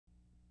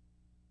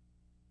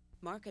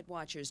Market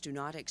watchers do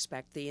not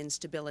expect the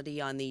instability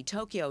on the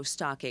Tokyo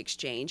Stock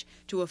Exchange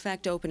to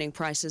affect opening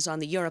prices on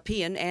the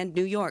European and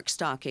New York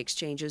stock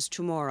exchanges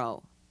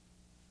tomorrow.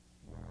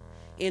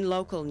 In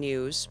local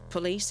news,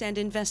 police and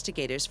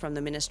investigators from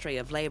the Ministry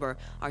of Labor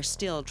are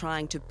still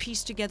trying to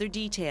piece together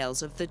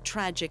details of the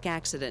tragic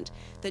accident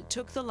that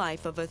took the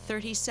life of a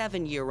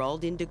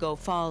 37-year-old Indigo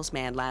Falls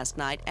man last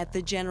night at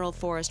the General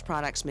Forest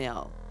Products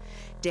Mill.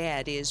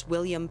 Dead is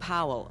William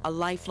Powell, a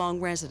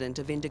lifelong resident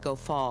of Indigo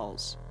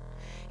Falls.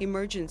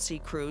 Emergency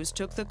crews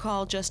took the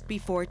call just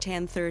before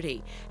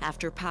 10:30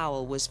 after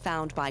Powell was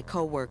found by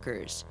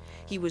co-workers.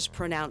 He was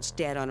pronounced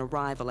dead on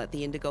arrival at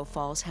the Indigo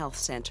Falls Health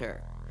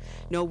Center.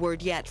 No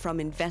word yet from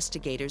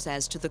investigators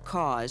as to the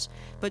cause,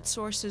 but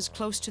sources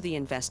close to the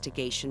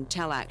investigation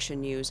tell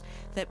Action News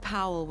that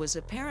Powell was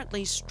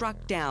apparently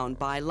struck down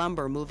by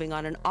lumber moving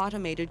on an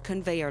automated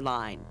conveyor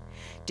line.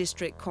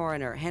 District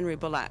Coroner Henry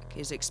Bullock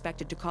is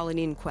expected to call an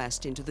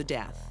inquest into the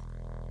death.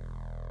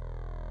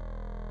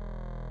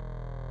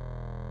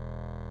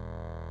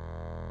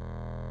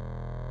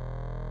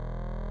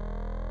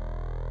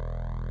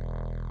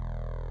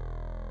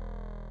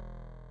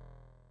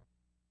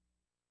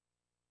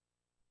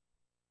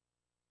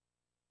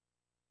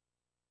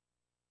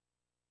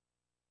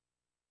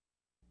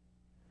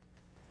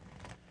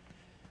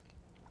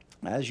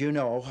 As you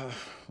know,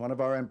 one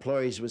of our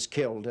employees was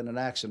killed in an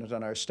accident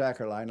on our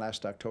stacker line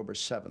last October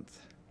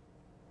 7th.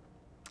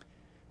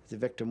 The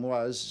victim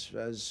was,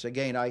 as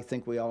again I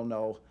think we all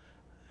know,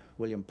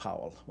 William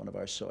Powell, one of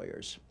our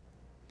sawyers.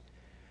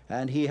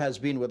 And he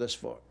had been with us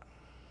for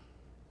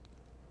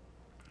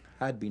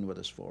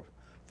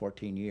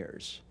 14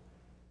 years.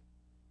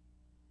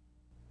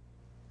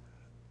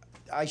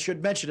 I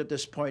should mention at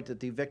this point that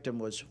the victim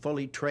was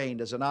fully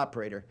trained as an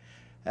operator,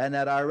 and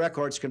that our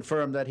records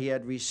confirm that he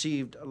had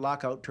received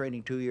lockout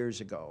training 2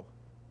 years ago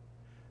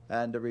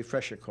and a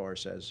refresher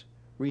course as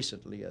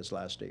recently as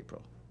last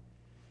April.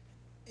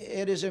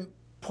 It is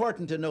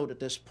important to note at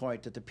this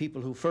point that the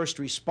people who first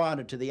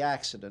responded to the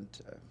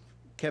accident,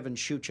 Kevin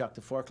Shuchuk,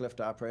 the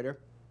forklift operator,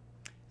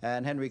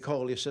 and Henry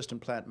Cole, the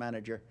assistant plant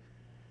manager,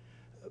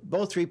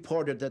 both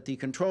reported that the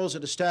controls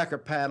of the stacker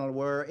panel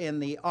were in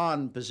the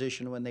on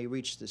position when they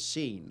reached the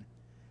scene.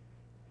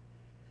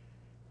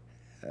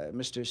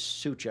 Mr.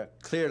 Suchak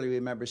clearly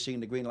remembers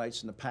seeing the green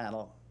lights in the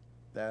panel,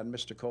 and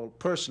Mr. Cole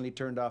personally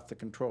turned off the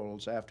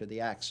controls after the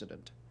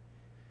accident.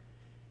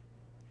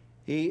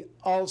 He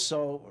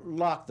also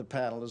locked the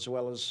panel as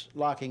well as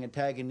locking and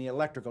tagging the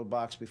electrical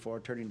box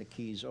before turning the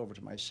keys over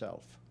to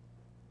myself.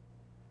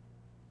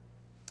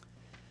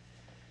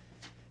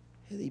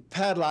 The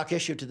padlock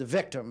issued to the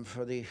victim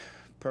for the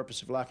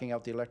purpose of locking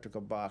out the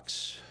electrical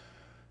box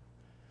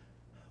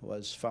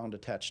was found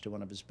attached to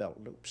one of his belt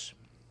loops.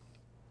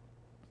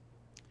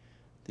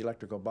 The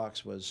electrical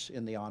box was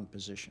in the on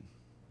position.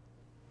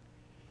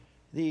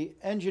 The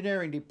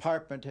engineering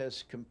department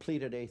has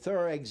completed a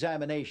thorough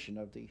examination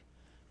of the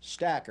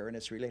stacker and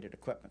its related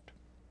equipment.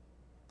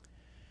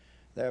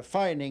 Their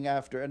finding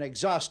after an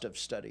exhaustive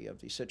study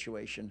of the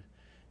situation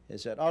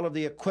is that all of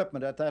the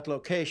equipment at that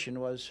location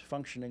was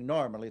functioning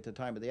normally at the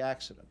time of the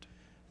accident.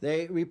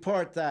 They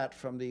report that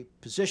from the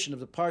position of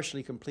the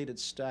partially completed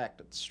stack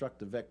that struck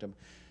the victim,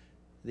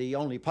 the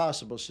only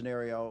possible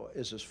scenario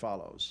is as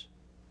follows.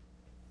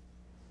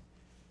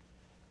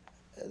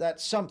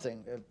 That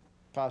something,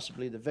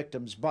 possibly the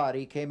victim's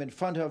body, came in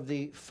front of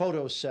the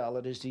photocell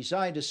that is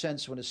designed to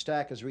sense when a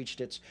stack has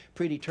reached its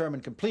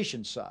predetermined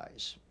completion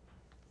size.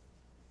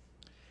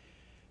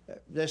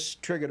 This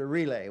triggered a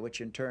relay,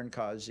 which in turn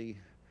caused the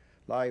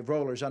live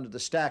rollers under the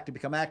stack to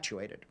become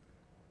actuated.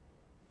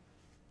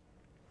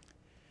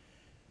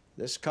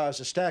 This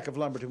caused a stack of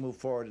lumber to move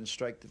forward and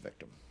strike the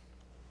victim.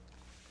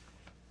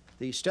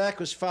 The stack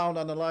was found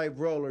on the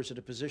live rollers at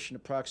a position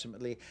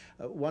approximately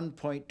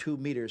 1.2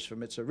 meters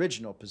from its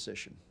original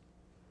position.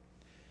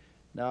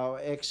 Now,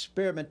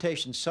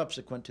 experimentation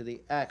subsequent to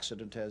the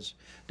accident has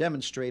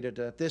demonstrated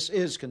that this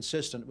is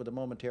consistent with a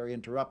momentary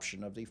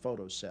interruption of the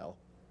photocell.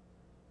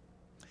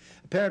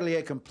 Apparently,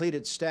 a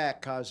completed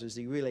stack causes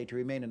the relay to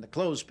remain in the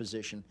closed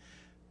position,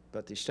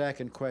 but the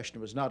stack in question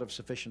was not of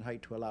sufficient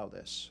height to allow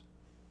this.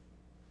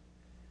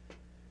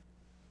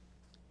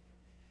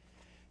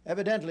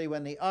 Evidently,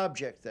 when the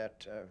object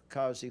that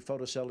caused the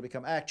photocell to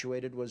become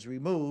actuated was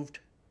removed,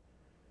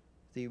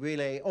 the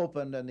relay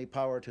opened and the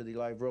power to the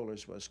live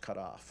rollers was cut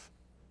off.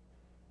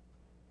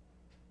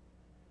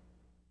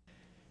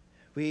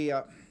 We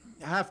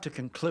have to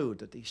conclude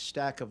that the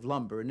stack of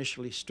lumber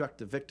initially struck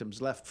the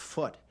victim's left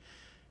foot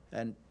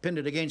and pinned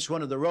it against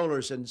one of the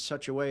rollers in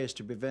such a way as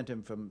to prevent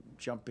him from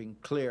jumping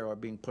clear or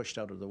being pushed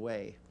out of the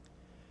way.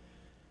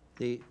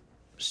 The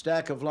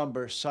stack of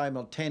lumber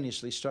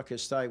simultaneously struck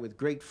his thigh with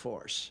great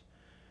force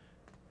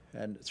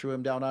and threw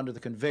him down onto the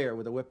conveyor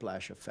with a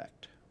whiplash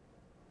effect.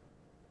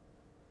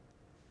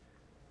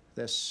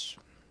 This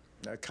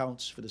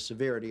accounts for the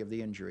severity of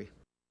the injury.